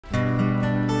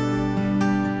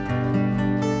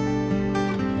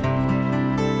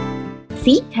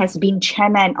Hirneise has been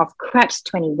chairman of CREPS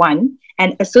 21,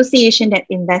 an association that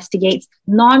investigates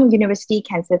non-university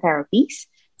cancer therapies,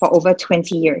 for over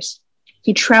 20 years.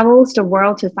 He travels the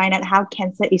world to find out how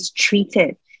cancer is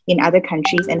treated in other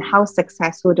countries and how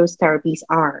successful those therapies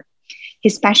are.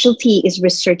 His specialty is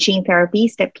researching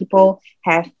therapies that people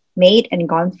have made and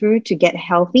gone through to get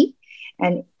healthy,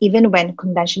 and even when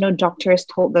conventional doctors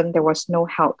told them there was no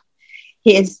help.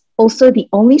 He is also the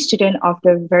only student of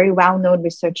the very well-known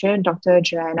researcher, Dr.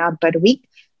 Joanna Budwig,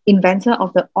 inventor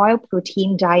of the oil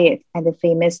protein diet and the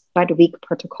famous Budwig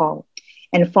protocol,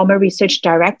 and former research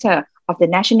director of the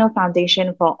National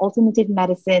Foundation for Alternative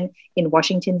Medicine in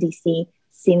Washington, D.C.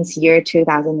 since year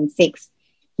 2006.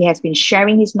 He has been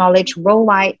sharing his knowledge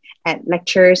worldwide at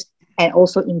lectures and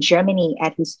also in Germany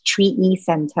at his 3E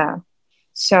Center.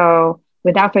 So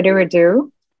without further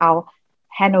ado, I'll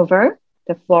hand over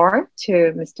the floor to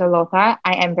Mr. Lothar.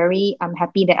 I am very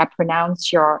happy that I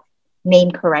pronounced your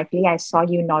name correctly. I saw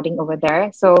you nodding over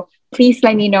there. So please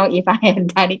let me know if I have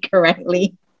done it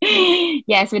correctly.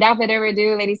 Yes, without further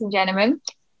ado, ladies and gentlemen,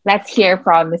 let's hear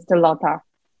from Mr. Lothar.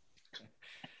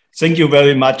 Thank you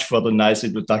very much for the nice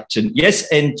introduction. Yes,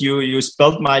 and you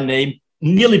spelled my name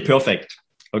nearly perfect.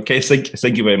 Okay,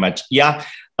 thank you very much. Yeah,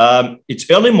 it's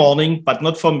early morning, but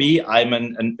not for me. I'm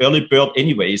an early bird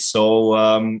anyway,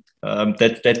 so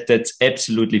that's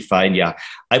absolutely fine. Yeah,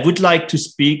 I would like to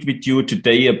speak with you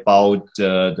today about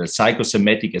the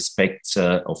psychosomatic aspects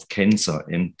of cancer.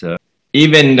 And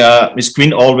even Ms.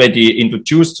 Quinn already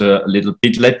introduced a little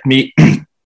bit. Let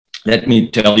me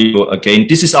tell you again,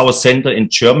 this is our center in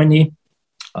Germany,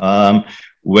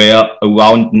 where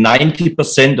around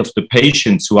 90% of the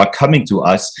patients who are coming to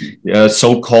us are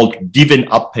so-called given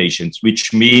up patients,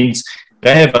 which means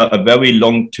they have a very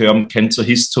long-term cancer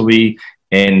history,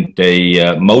 and they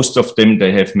most of them,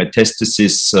 they have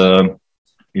metastasis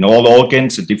in all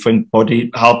organs, different body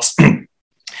parts.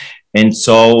 And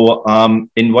so,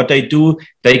 in what they do,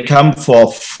 they come for a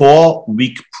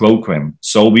 4-week program.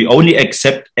 So we only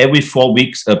accept every 4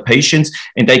 weeks patients,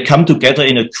 and they come together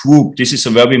in a group. This is a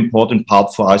very important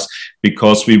part for us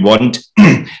because we want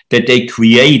that they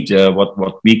create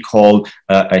what we call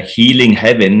a healing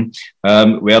heaven,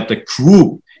 where the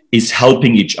group is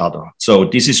helping each other. So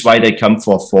this is why they come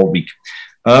for a 4-week.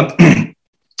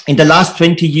 In the last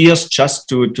 20 years, just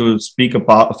to speak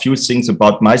about a few things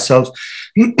about myself,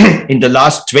 in the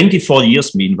last 24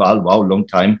 years, meanwhile, wow, long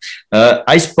time,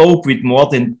 I spoke with more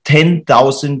than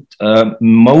 10,000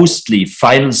 mostly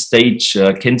final stage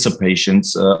cancer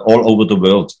patients all over the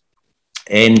world.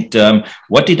 And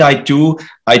what did I do?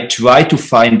 I tried to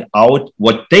find out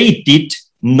what they did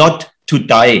not to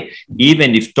die,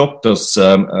 even if doctors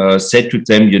said to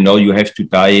them, you know, you have to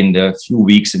die in a few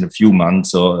weeks, in a few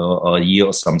months, or a year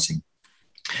or something.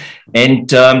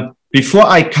 And before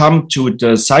I come to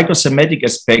the psychosomatic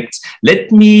aspects,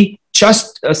 let me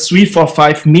just 3, 4,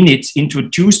 5 minutes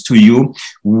introduce to you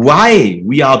why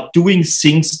we are doing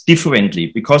things differently,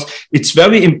 because it's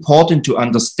very important to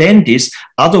understand this.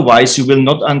 Otherwise, you will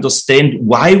not understand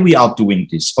why we are doing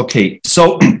this. Okay,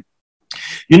 so,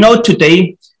 you know,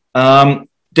 today,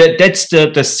 that's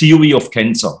the theory of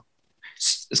cancer.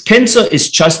 Cancer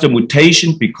is just a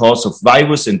mutation because of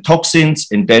virus and toxins,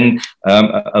 and then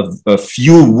a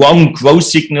few wrong growth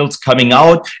signals coming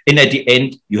out, and at the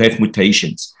end you have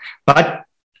mutations. But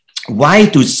why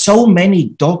do so many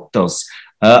doctors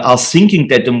are thinking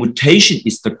that the mutation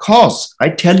is the cause? I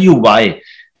tell you why.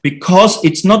 Because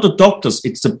it's not the doctors,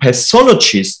 it's the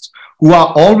pathologists who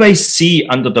are always see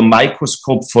under the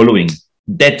microscope following.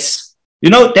 You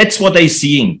know, that's what they're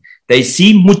seeing. They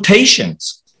see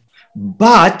mutations.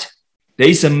 But there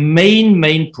is a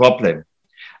main problem.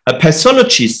 A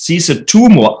pathologist sees a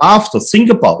tumor after, think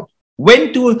about,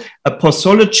 when do a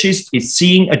pathologist is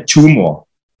seeing a tumor?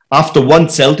 After 1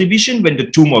 cell division, when the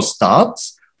tumor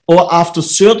starts, or after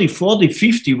 30, 40,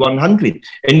 50, 100?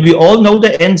 And we all know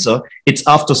the answer. It's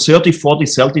after 30, 40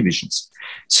 cell divisions.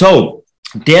 So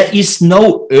there is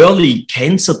no early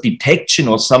cancer detection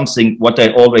or something, what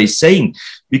I always saying,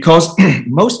 because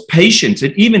most patients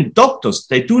and even doctors,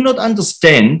 they do not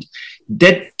understand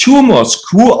that tumors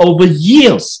grew over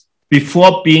years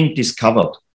before being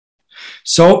discovered.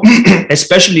 So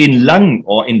especially in lung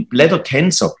or in bladder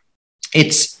cancer,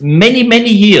 it's many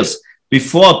years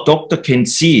before a doctor can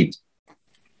see it.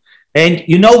 And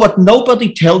you know what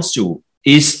nobody tells you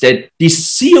is that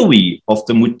this theory of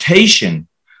the mutation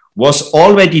was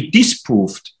already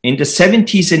disproved in the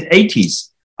 70s and 80s.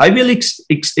 I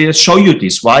will show you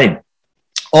this. Why?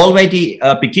 Already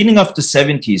beginning of the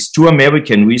 70s, 2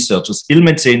 American researchers,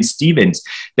 Ilmense and Stevens,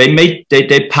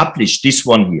 they published this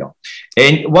one here.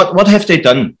 And what have they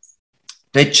done?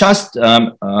 they just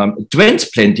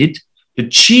transplanted the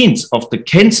genes of the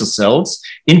cancer cells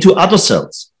into other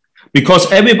cells.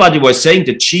 Because everybody was saying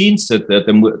the genes,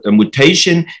 the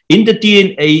mutation in the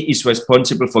DNA is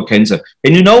responsible for cancer.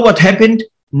 And you know what happened?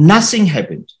 Nothing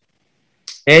happened.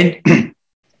 And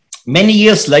many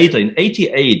years later, in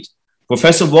 '88,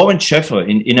 Professor Warren Sheffer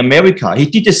in America, he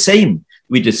did the same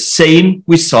with the same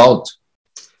result.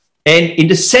 And in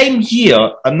the same year,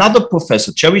 another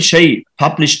professor, Jerry Shea,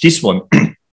 published this one.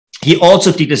 He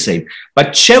also did the same.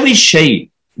 But Jerry Shea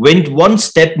went one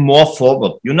step more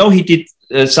forward. You know, he did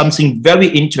something very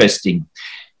interesting.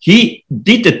 He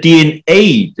did the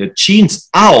DNA, the genes,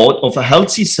 out of a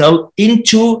healthy cell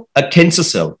into a cancer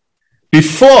cell.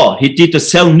 Before he did the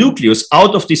cell nucleus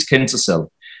out of this cancer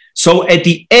cell. So at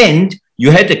the end,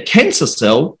 you had a cancer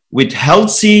cell with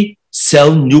healthy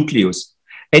cell nucleus.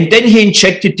 And then he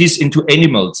injected this into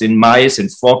animals, in mice and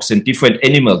frogs and different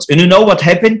animals. And you know what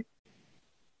happened?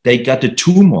 They got a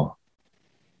tumor.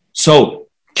 So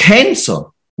cancer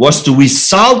was the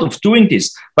result of doing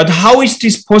this. But how is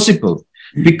this possible?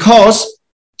 Because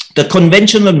the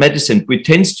conventional medicine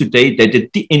pretends today that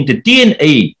in the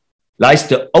DNA lies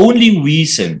the only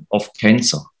reason of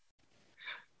cancer.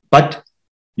 But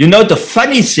you know, the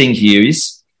funny thing here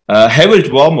is Harold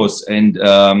Ramos and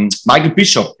Michael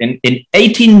Bishop in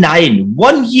 1889,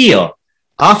 1 year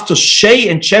after Shea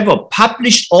and Sheffer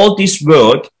published all this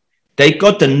work, they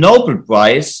got the Nobel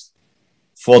Prize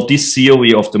for this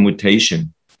theory of the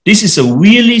mutation. This is a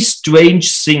really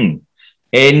strange thing.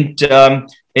 And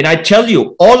I tell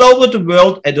you, all over the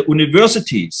world at the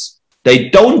universities, they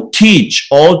don't teach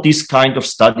all these kind of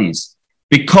studies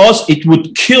because it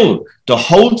would kill the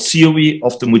whole theory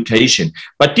of the mutation.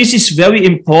 But this is very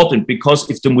important because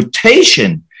if the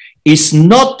mutation is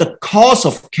not the cause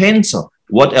of cancer,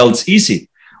 what else is it?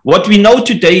 What we know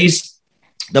today is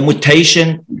the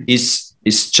mutation is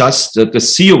just the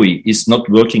theory is not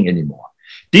working anymore.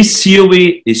 This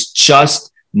theory is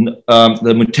just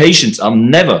the mutations are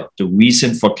never the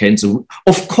reason for cancer.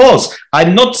 Of course,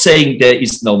 I'm not saying there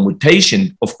is no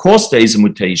mutation. Of course, there is a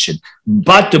mutation,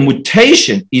 but the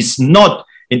mutation is not,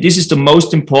 and this is the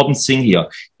most important thing here,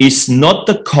 is not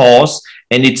the cause,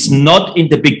 and it's not in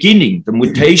the beginning. The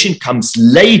mutation comes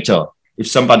later if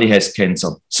somebody has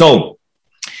cancer. So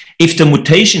if the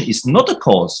mutation is not a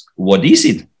cause, what is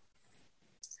it?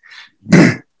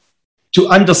 To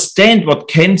understand what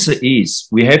cancer is,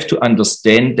 we have to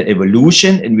understand the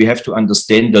evolution and we have to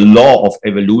understand the law of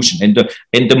evolution.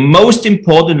 And the most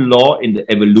important law in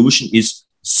the evolution is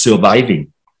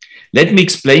surviving. Let me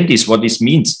explain this, what this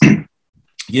means.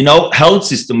 You know,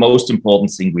 health is the most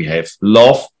important thing we have.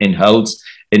 Love and health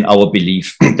and our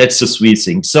belief. That's the three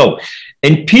things. So,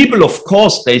 and people, of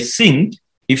course, they think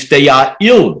if they are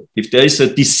ill, if there is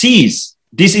a disease,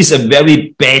 this is a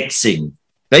very bad thing.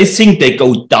 They think they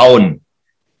go down,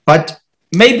 but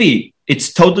maybe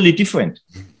it's totally different.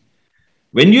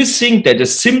 When you think that a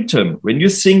symptom, when you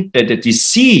think that a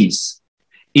disease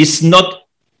is not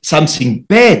something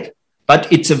bad,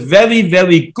 but it's a very,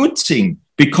 very good thing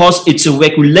because it's a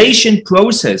regulation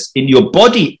process in your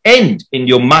body and in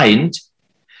your mind,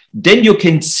 then you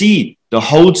can see the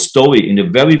whole story in a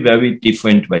very, very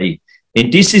different way.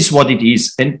 And this is what it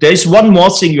is. And there's one more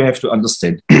thing you have to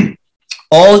understand.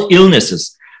 All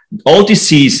illnesses, all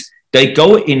disease, they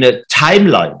go in a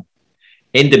timeline.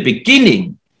 In the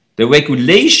beginning, the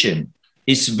regulation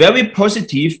is very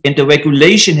positive and the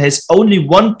regulation has only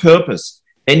one purpose,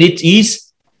 and it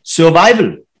is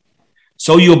survival.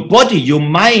 So your body, your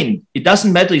mind, it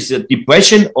doesn't matter, is it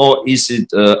depression or is it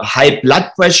high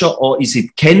blood pressure or is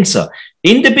it cancer?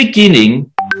 In the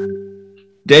beginning,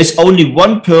 there's only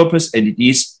one purpose and it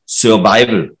is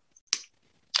survival.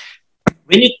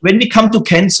 When we come to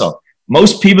cancer,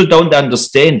 most people don't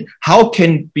understand how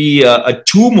can be a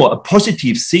tumor a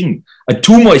positive thing. A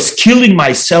tumor is killing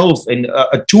myself and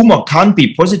a tumor can't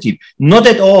be positive. Not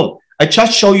at all. I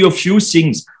just show you a few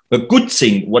things. A good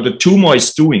thing, what a tumor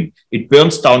is doing, it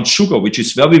burns down sugar, which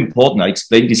is very important. I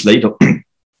explain this later.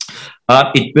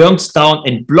 It burns down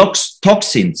and blocks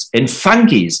toxins and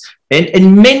fungi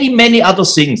and many, many other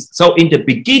things. So in the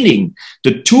beginning,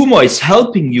 the tumor is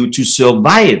helping you to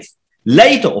survive.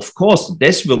 Later, of course,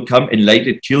 death will come and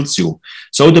later it kills you.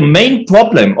 So the main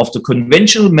problem of the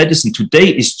conventional medicine today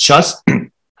is just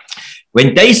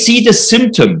when they see the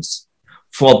symptoms,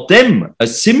 for them, a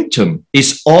symptom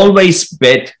is always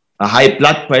bad. A high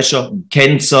blood pressure,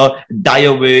 cancer,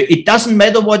 diarrhea, it doesn't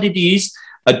matter what it is.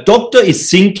 A doctor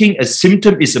is thinking a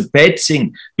symptom is a bad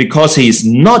thing because he is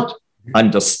not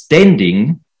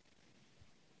understanding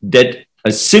that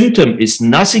a symptom is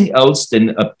nothing else than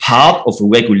a part of a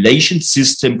regulation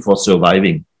system for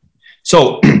surviving.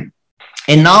 So,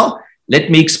 and now let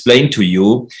me explain to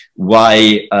you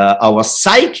why our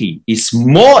psyche is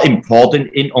more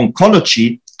important in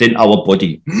oncology than our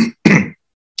body.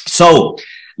 So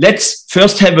let's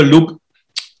first have a look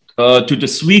to the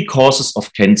 3 causes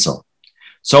of cancer.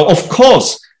 So of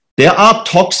course, there are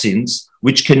toxins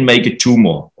which can make a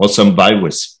tumor or some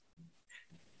virus.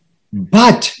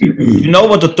 But you know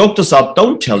what the doctors are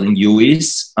don't telling you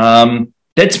is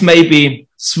that's maybe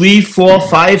 3, 4,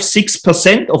 5,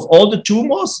 6% of all the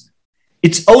tumors.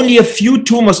 It's only a few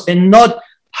tumors and not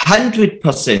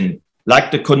 100%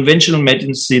 like the conventional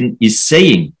medicine is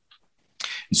saying.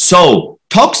 So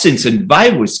toxins and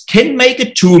virus can make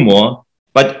a tumor,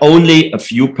 but only a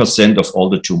few % of all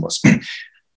the tumors.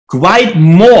 Quite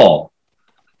more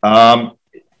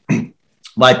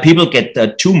why people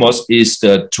get tumors is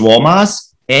the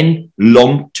traumas and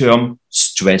long-term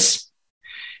stress.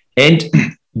 And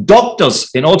doctors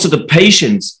and also the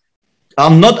patients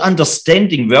are not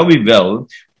understanding very well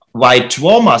why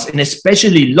traumas and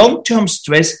especially long-term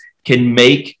stress can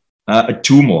make a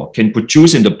tumor, can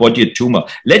produce in the body a tumor.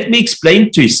 Let me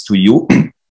explain this to you.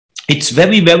 It's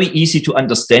very, very easy to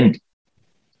understand.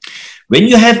 When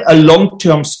you have a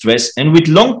long-term stress, and with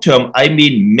long-term, I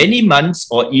mean many months,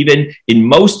 or even in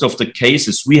most of the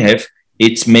cases we have,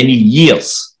 it's many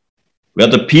years, where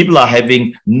the people are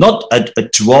having not a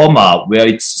trauma, where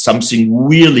it's something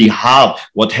really hard,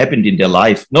 what happened in their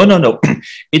life. No, no, no.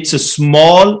 It's a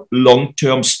small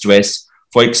long-term stress.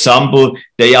 For example,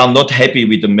 they are not happy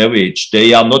with the marriage.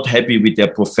 They are not happy with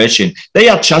their profession. They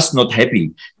are just not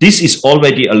happy. This is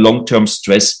already a long-term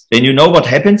stress. And you know what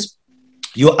happens?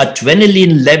 Your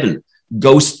adrenaline level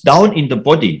goes down in the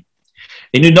body.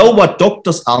 And you know what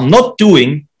doctors are not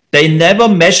doing? They never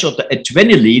measure the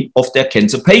adrenaline of their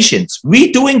cancer patients.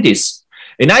 We're doing this.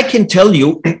 And I can tell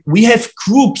you, we have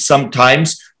groups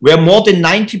sometimes where more than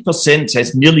 90%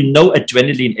 has nearly no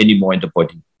adrenaline anymore in the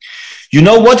body. You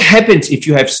know what happens if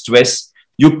you have stress?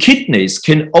 Your kidneys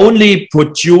can only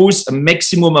produce a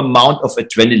maximum amount of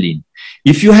adrenaline.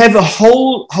 If you have a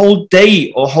whole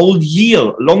day or whole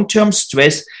year long-term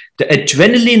stress, the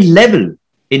adrenaline level,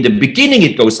 in the beginning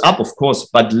it goes up, of course,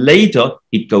 but later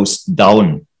it goes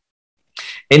down.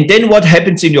 And then what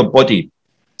happens in your body?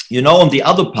 You know, on the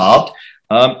other part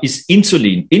is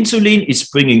insulin. Insulin is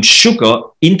bringing sugar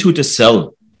into the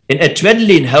cell, and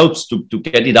adrenaline helps to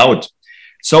get it out.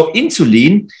 So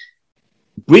insulin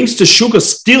brings the sugar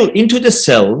still into the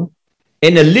cell,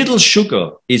 and a little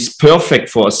sugar is perfect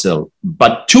for a cell.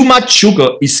 But too much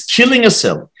sugar is killing a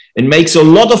cell and makes a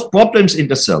lot of problems in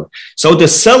the cell. So the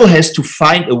cell has to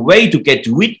find a way to get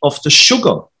rid of the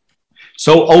sugar.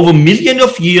 So over millions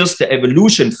of years, the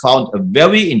evolution found a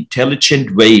very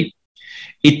intelligent way.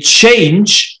 It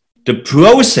changed the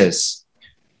process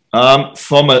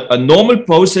from a normal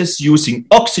process using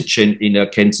oxygen in a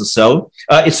cancer cell,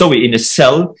 in a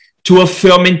cell, to a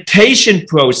fermentation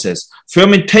process.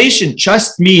 Fermentation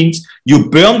just means you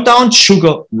burn down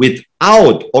sugar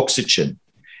without oxygen.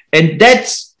 And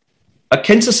that's a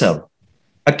cancer cell.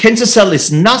 A cancer cell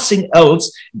is nothing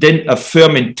else than a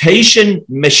fermentation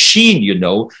machine, you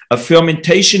know, a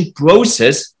fermentation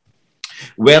process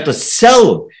where the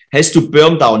cell has to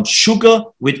burn down sugar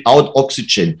without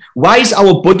oxygen. Why is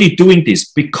our body doing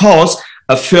this? Because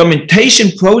a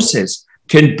fermentation process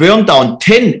can burn down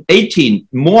 10, 18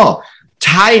 more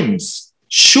times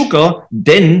sugar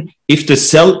than if the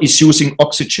cell is using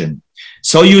oxygen.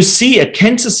 So you see, a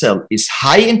cancer cell is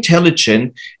high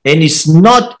intelligent and is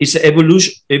an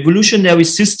evolutionary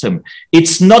system.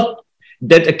 It's not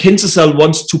that a cancer cell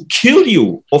wants to kill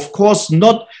you. Of course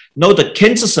not. No, the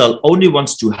cancer cell only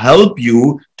wants to help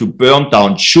you to burn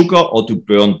down sugar or to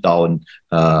burn down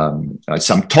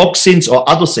some toxins or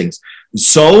other things.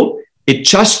 So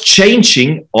it's just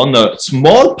changing on a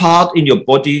small part in your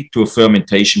body to a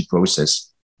fermentation process.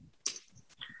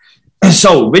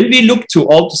 So when we look to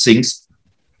all the things,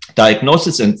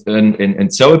 diagnosis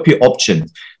and therapy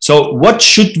options. So what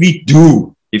should we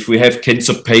do if we have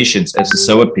cancer patients as a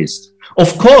therapist?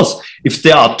 Of course, if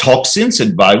there are toxins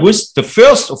and virus,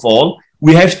 first of all,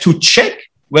 we have to check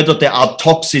whether there are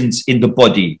toxins in the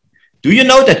body. Do you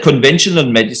know that conventional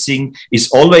medicine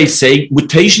is always saying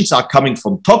mutations are coming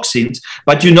from toxins,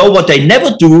 but you know what they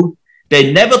never do?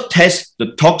 They never test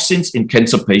the toxins in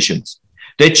cancer patients.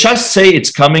 They just say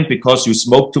it's coming because you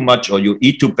smoke too much or you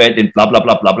eat too bad and blah, blah,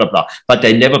 blah, blah, blah, blah. But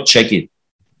they never check it.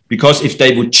 Because if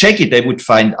they would check it, they would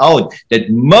find out that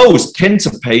most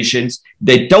cancer patients,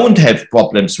 they don't have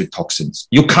problems with toxins.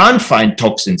 You can't find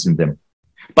toxins in them.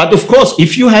 But of course,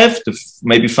 if you have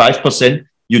maybe 5%,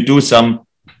 you do some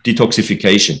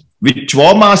detoxification. With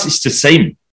traumas, it's the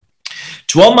same.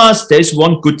 Traumas, there's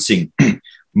one good thing.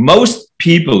 Most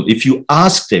people, if you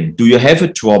ask them, do you have a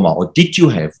trauma, or did you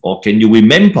have, or can you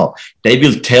remember, they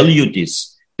will tell you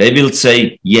this. They will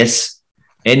say yes.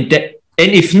 And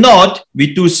if not,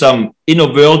 we do some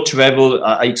inner world travel.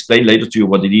 I explain later to you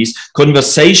what it is,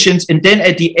 conversations. And then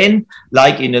at the end,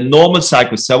 like in a normal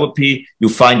psychotherapy, you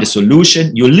find a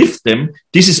solution, you lift them.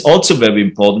 This is also very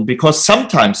important, because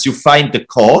sometimes you find the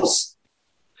cause.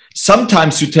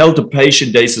 Sometimes you tell the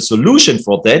patient there is a solution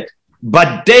for that,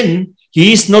 but then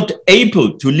he is not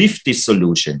able to lift this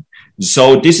solution.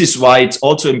 So this is why it's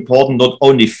also important not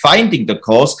only finding the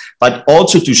cause, but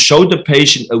also to show the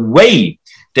patient a way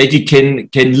that he can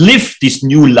live this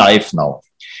new life now.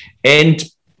 And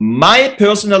my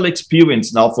personal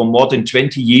experience now for more than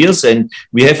 20 years, and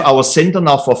we have our center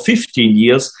now for 15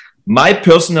 years, my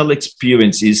personal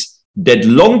experience is that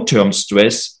long-term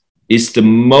stress is the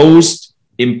most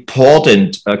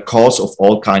important cause of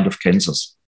all kinds of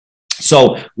cancers.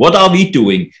 So what are we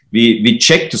doing? We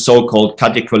check the so-called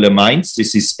catecholamines.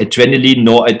 This is adrenaline,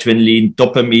 noradrenaline,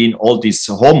 dopamine, all these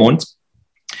hormones.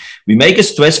 We make a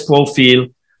stress profile,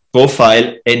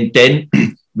 and then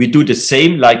we do the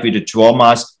same like with the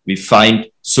traumas. We find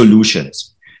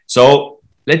solutions. So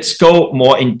let's go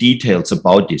more in details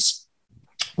about this.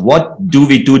 What do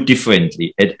we do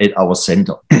differently at our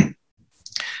center?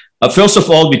 First of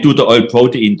all, we do the oil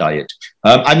protein diet.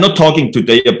 I'm not talking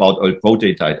today about oil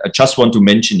protein diet. I just want to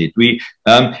mention it.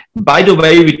 By the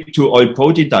way, we do oil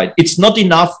protein diet. It's not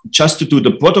enough just to do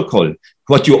the protocol.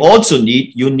 What you also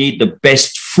need, you need the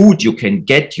best food you can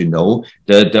get, the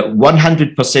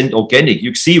 100% organic.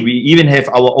 You see, we even have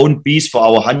our own bees for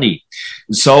our honey.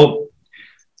 So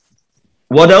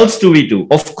what else do we do?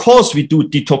 Of course, we do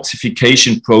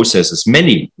detoxification processes.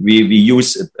 Many. We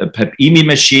use a PEP-EMI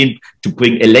machine to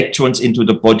bring electrons into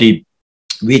the body.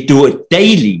 We do a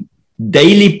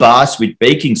daily bath with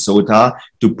baking soda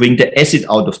to bring the acid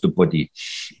out of the body.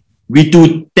 We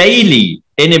do daily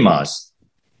enemas.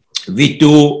 We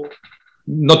do,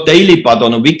 not daily, but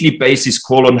on a weekly basis,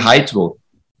 colon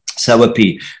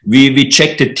hydrotherapy. We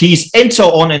check the teeth, and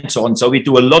so on and so on. So we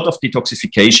do a lot of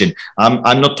detoxification.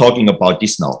 I'm not talking about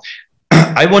this now.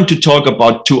 I want to talk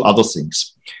about two other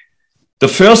things. The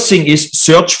first thing is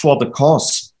search for the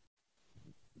cause.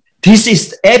 This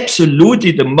is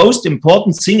absolutely the most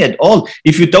important thing at all.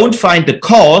 If you don't find the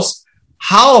cause,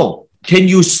 how can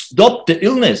you stop the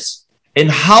illness? And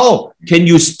how can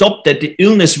you stop that the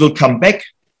illness will come back?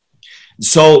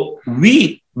 So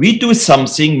we do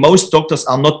something most doctors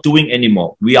are not doing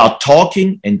anymore. We are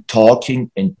talking and talking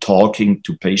and talking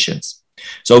to patients.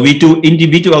 So we do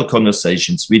individual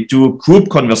conversations. We do group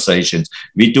conversations.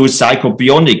 We do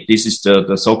psychobionic. This is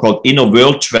the so-called inner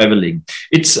world traveling.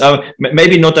 It's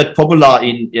maybe not that popular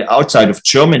outside of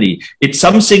Germany. It's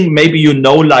something maybe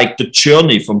like the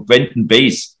journey from Brenton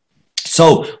Base.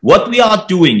 So what we are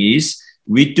doing is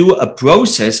we do a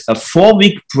process, a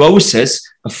 4-week process,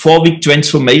 a 4-week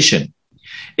transformation.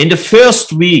 In the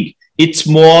first week, it's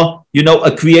more,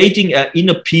 creating an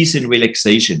inner peace and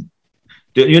relaxation.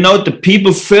 The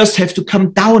people first have to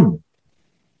come down.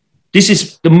 This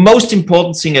is the most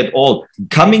important thing at all,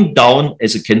 coming down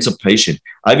as a cancer patient.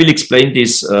 I will explain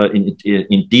this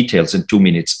in details in 2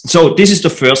 minutes. So this is the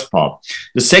first part.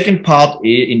 The second part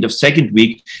in the second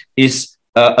week is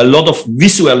a lot of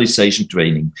visualization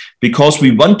training, because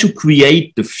we want to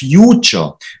create the future.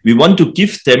 We want to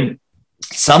give them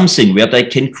something where they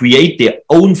can create their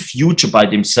own future by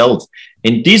themselves.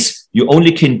 And this you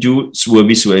only can do through a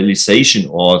visualization,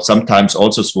 or sometimes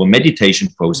also through a meditation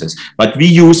process. But we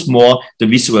use more the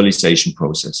visualization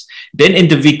process. Then in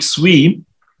the week 3,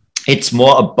 it's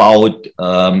more about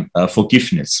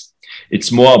forgiveness.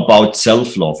 It's more about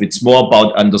self-love. It's more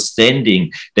about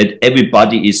understanding that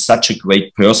everybody is such a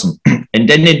great person. And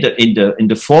then in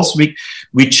the 4th week,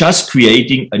 we're just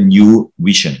creating a new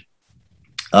vision.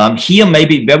 Here,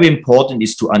 maybe very important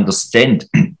is to understand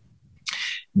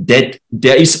that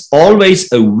there is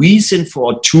always a reason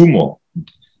for a tumor.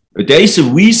 There is a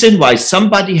reason why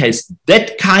somebody has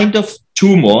that kind of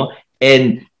tumor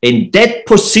and in that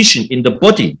position in the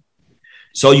body.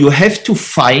 So you have to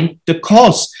find the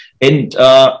cause. And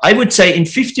I would say in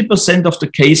 50% of the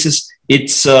cases,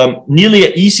 it's nearly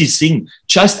an easy thing.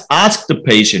 Just ask the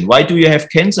patient, why do you have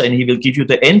cancer? And he will give you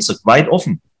the answer quite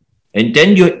often. And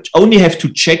then you only have to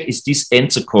check, is this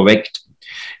answer correct?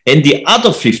 And the other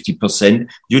 50%,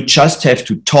 you just have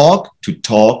to talk to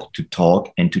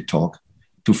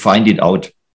find it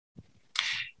out.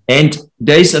 And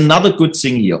there is another good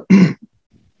thing here.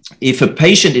 If a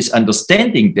patient is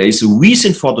understanding there is a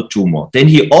reason for the tumor, then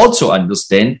he also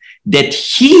understands that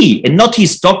he, and not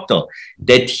his doctor,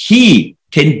 that he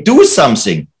can do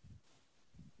something.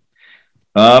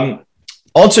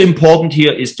 Also important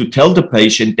here is to tell the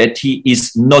patient that he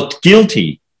is not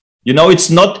guilty. You know, it's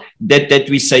not that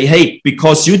we say, hey,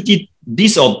 because you did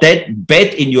this or that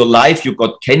bad in your life, you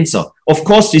got cancer. Of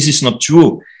course, this is not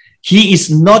true. He is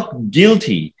not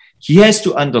guilty. He has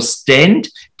to understand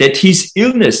that his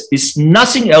illness is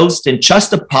nothing else than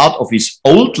just a part of his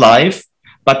old life,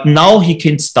 but now he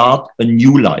can start a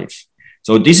new life.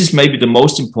 So this is maybe the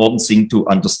most important thing to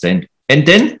understand. And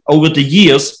then over the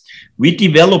years, we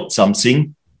developed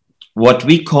something, what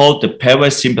we call the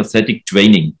parasympathetic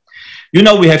training. You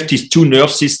know, we have these two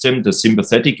nerve systems, the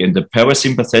sympathetic and the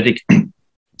parasympathetic.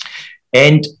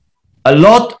 And a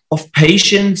lot of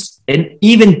patients and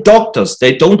even doctors,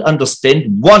 they don't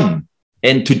understand one.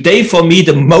 And today, for me,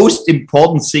 the most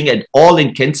important thing at all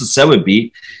in cancer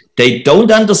therapy, they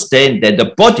don't understand that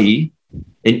the body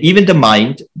and even the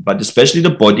mind, but especially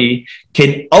the body,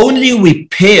 can only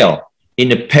repair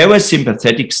in a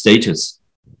parasympathetic status.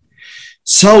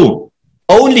 So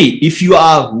only if you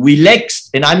are relaxed,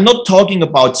 and I'm not talking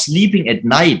about sleeping at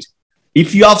night.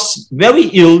 If you are very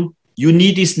ill, you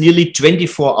need this nearly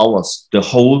 24 hours, the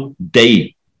whole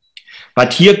day.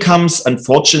 But here comes,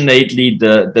 unfortunately,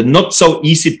 the not so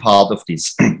easy part of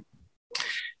this.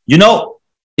 You know,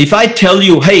 if I tell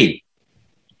you, hey,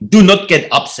 do not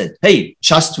get upset. Hey,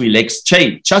 just relax.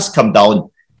 Hey, just come down.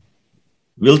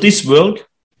 Will this work?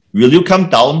 Will you come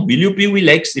down? Will you be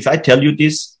relaxed if I tell you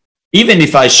this? Even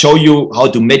if I show you how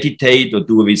to meditate or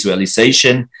do a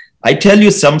visualization, I tell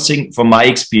you something from my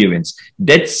experience.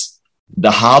 That's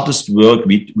the hardest work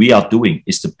we are doing,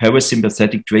 is the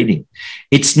parasympathetic training.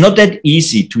 It's not that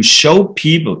easy to show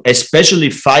people, especially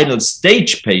final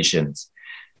stage patients,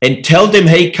 and tell them,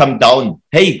 hey, come down.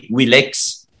 Hey,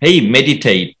 relax. Hey,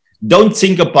 meditate. Don't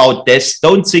think about this.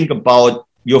 Don't think about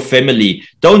your family.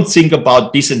 Don't think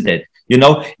about this and that. You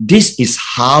know, this is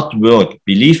hard work,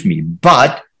 believe me.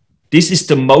 But this is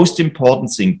the most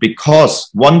important thing, because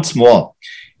once more,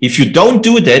 if you don't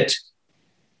do that,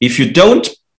 if you don't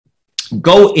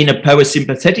go in a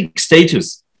parasympathetic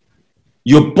status,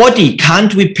 your body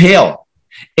can't repair.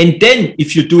 And then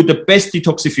if you do the best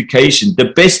detoxification,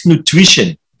 the best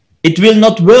nutrition, it will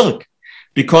not work,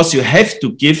 because you have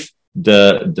to give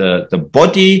the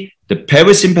body the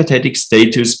parasympathetic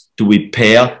status to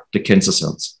repair the cancer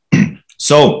cells.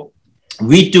 So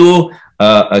we do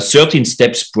a 13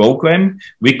 steps program.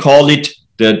 We call it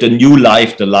the new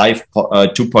life, the life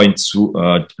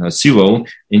 2.0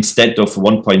 instead of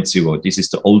 1.0. This is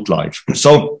the old life.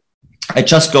 So I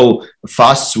just go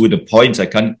fast through the points. I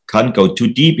can't go too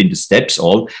deep in the steps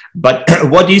all. But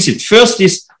what is it? First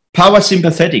is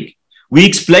parasympathetic. We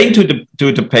explain to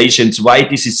the patients why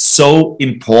this is so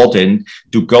important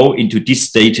to go into this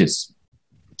status.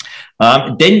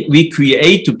 Then we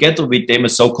create together with them a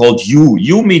so-called U.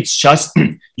 U means just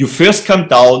you first come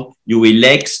down, you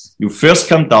relax, you first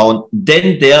come down,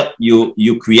 then there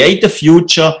you create the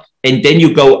future, and then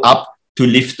you go up to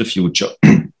live the future.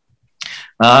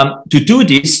 To do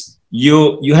this,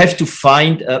 you have to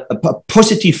find a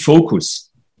positive focus,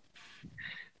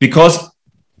 because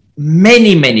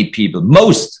many people,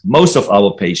 most of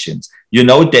our patients, you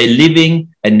know, they're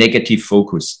living a negative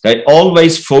focus. They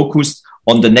always focused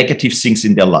on the negative things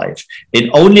in their life, and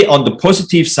only on the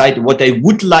positive side, what they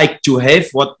would like to have,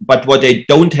 but what they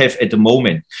don't have at the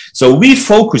moment. So we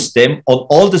focus them on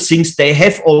all the things they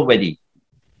have already,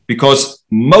 because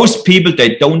most people,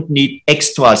 they don't need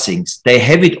extra things. They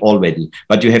have it already,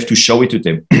 but you have to show it to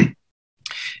them.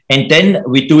 And then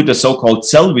we do the so-called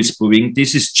cell whispering.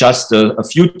 This is just a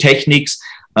few techniques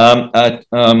where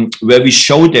we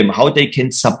show them how they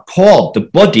can support the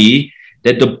body,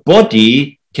 that the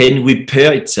body can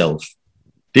repair itself.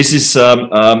 This is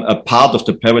a part of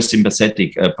the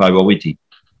parasympathetic priority.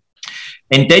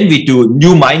 And then we do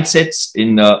new mindsets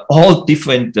in all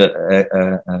different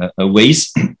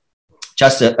ways,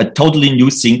 just a totally new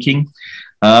thinking.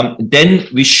 Then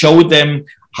we show them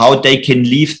how they can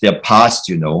leave their past,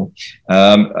 you know,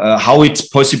 how it's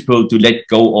possible to let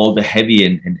go all the heavy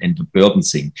and the burden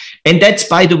thing. And that's,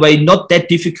 by the way, not that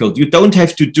difficult. You don't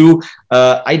have to do,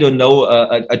 I don't know,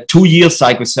 a 2-year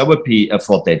psychotherapy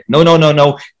for that.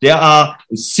 No. There are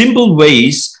simple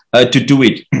ways to do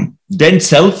it. Then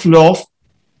self-love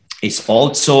is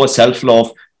also,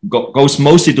 self-love goes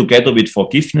mostly together with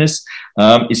forgiveness,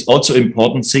 is also an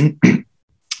important thing.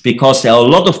 Because there are a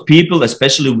lot of people,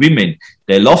 especially women,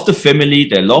 they love the family,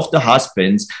 they love the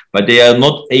husbands, but they are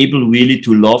not able really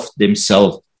to love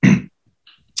themselves.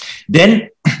 Then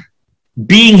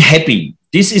being happy.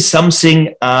 This is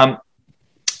something,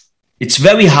 it's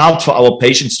very hard for our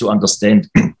patients to understand.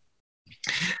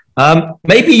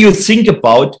 Maybe you think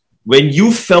about when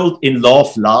you felt in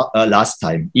love last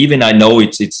time. Even I know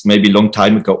it's maybe a long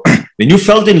time ago. When you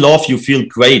felt in love, you feel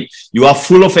great. You are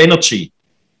full of energy.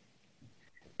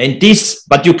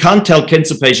 But you can't tell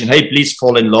cancer patient, hey, please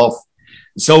fall in love.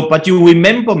 So, but you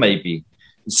remember maybe.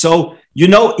 So,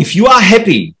 if you are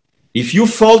happy, if you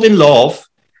fall in love,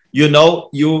 you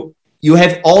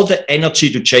have all the energy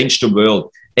to change the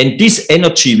world. And this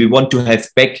energy we want to have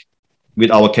back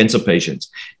with our cancer patients.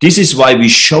 This is why we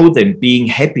show them being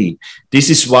happy. This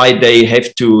is why they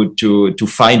have to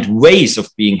find ways of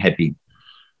being happy.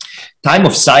 Time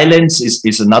of silence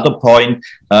is another point.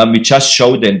 We just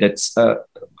show them that's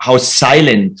how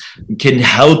silent can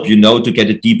help, to get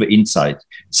a deeper insight.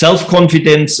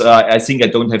 Self-confidence, I think I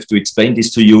don't have to explain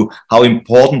this to you, how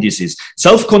important this is.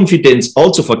 Self-confidence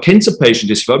also for cancer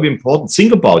patients is very important.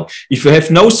 Think about, if you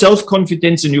have no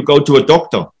self-confidence and you go to a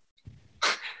doctor,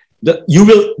 you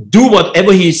will do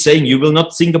whatever he is saying, you will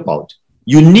not think about.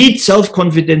 You need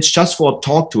self-confidence just for a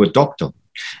talk to a doctor.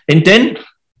 And then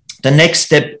the next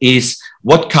step is,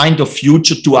 what kind of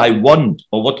future do I want,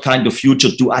 or what kind of future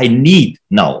do I need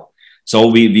now? So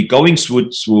we're going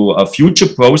through a future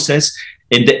process,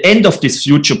 and the end of this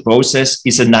future process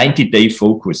is a 90-day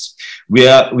focus,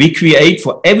 where we create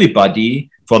for everybody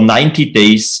for 90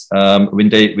 days when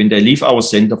they leave our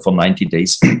center for 90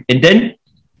 days. And then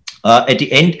at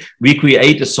the end, we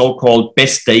create a so-called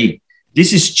best day.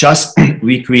 This is just,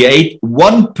 we create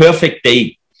one perfect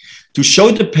day to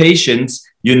show the patients,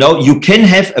 you can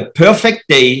have a perfect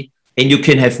day and you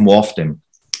can have more of them.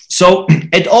 So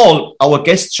at all, our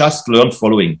guests just learn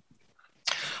following.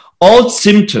 All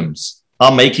symptoms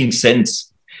are making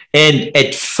sense. And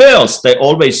at first, they're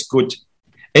always good.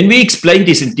 And we explain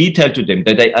this in detail to them,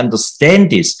 that they understand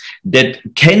this, that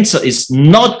cancer is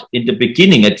not in the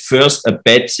beginning at first a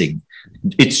bad thing.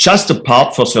 It's just a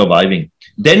part for surviving.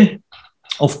 Then,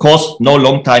 of course, no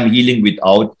long-time healing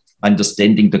without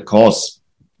understanding the cause.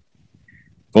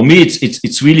 For me,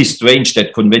 it's really strange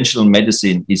that conventional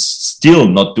medicine is still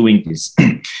not doing this.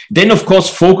 Then, of course,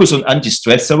 focus on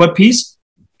anti-stress therapies.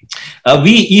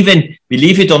 We even,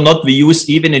 believe it or not, we use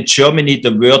even in Germany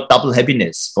the word double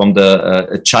happiness from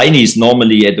the Chinese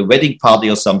normally at a wedding party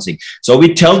or something. So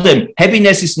we tell them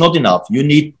happiness is not enough. You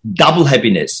need double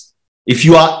happiness. If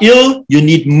you are ill, you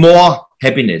need more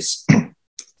happiness.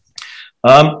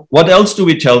 What else do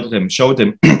we tell them, show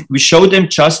them? We show them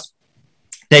just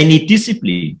they need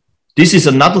discipline. This is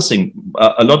another thing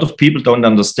a lot of people don't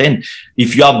understand.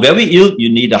 If you are very ill, you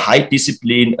need a high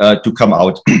discipline to come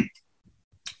out.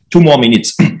 2 more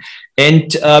minutes.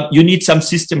 And you need some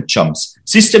system jumps.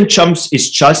 System jumps is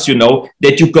just,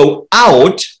 that you go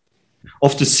out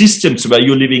of the systems where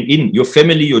you're living in, your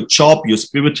family, your job, your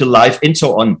spiritual life, and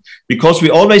so on. Because we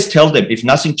always tell them, if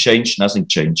nothing changed, nothing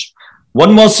changed.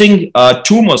 One more thing,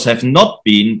 tumors have not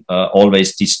been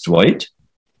always destroyed.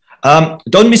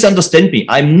 Don't misunderstand me.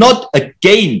 I'm not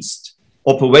against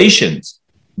operations,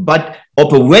 but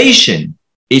operation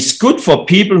is good for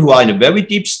people who are in a very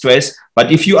deep stress.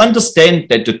 But if you understand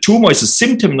that the tumor is a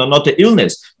symptom and not an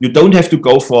illness, you don't have to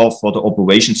go for the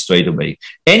operation straight away.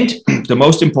 And the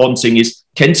most important thing is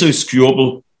cancer is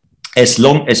curable as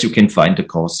long as you can find the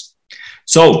cause.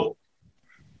 So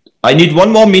I need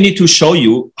 1 more minute to show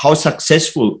you how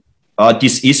successful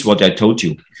this is, what I told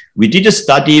you. We did a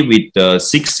study with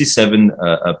 67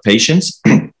 patients.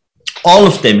 All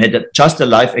of them had just a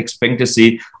life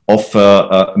expectancy of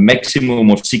a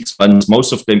maximum of 6 months,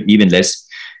 most of them even less.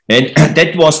 And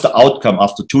that was the outcome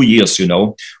after 2 years,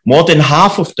 More than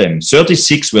half of them,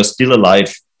 36, were still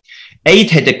alive. 8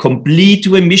 had a complete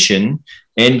remission.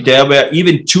 And there were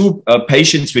even 2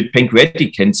 patients with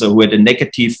pancreatic cancer who had a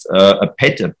negative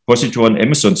PET, positron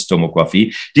emission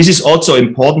tomography. This is also an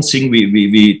important thing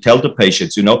we tell the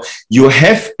patients, you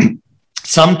have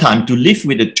some time to live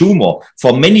with a tumor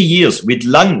for many years, with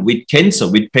lung, with cancer,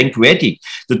 with pancreatic.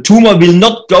 The tumor will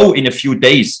not go in a few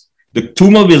days. The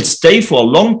tumor will stay for a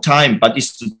long time, but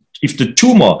if the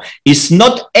tumor is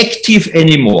not active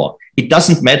anymore, it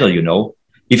doesn't matter,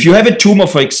 If you have a tumor,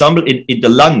 for example, in the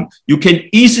lung, you can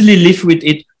easily live with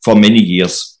it for many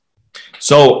years.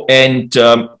 So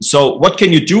what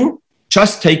can you do?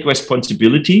 Just take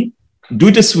responsibility,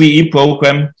 do the 3E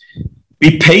program,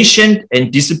 be patient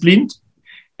and disciplined.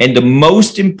 And the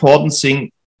most important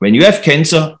thing, when you have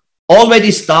cancer,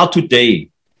 already start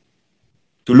today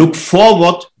to look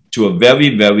forward to a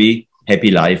very, very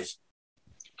happy life.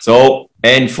 So,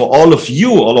 and for all of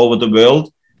you all over the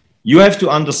world, you have to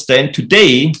understand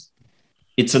today,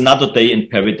 it's another day in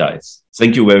paradise.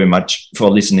 Thank you very much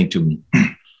for listening to me.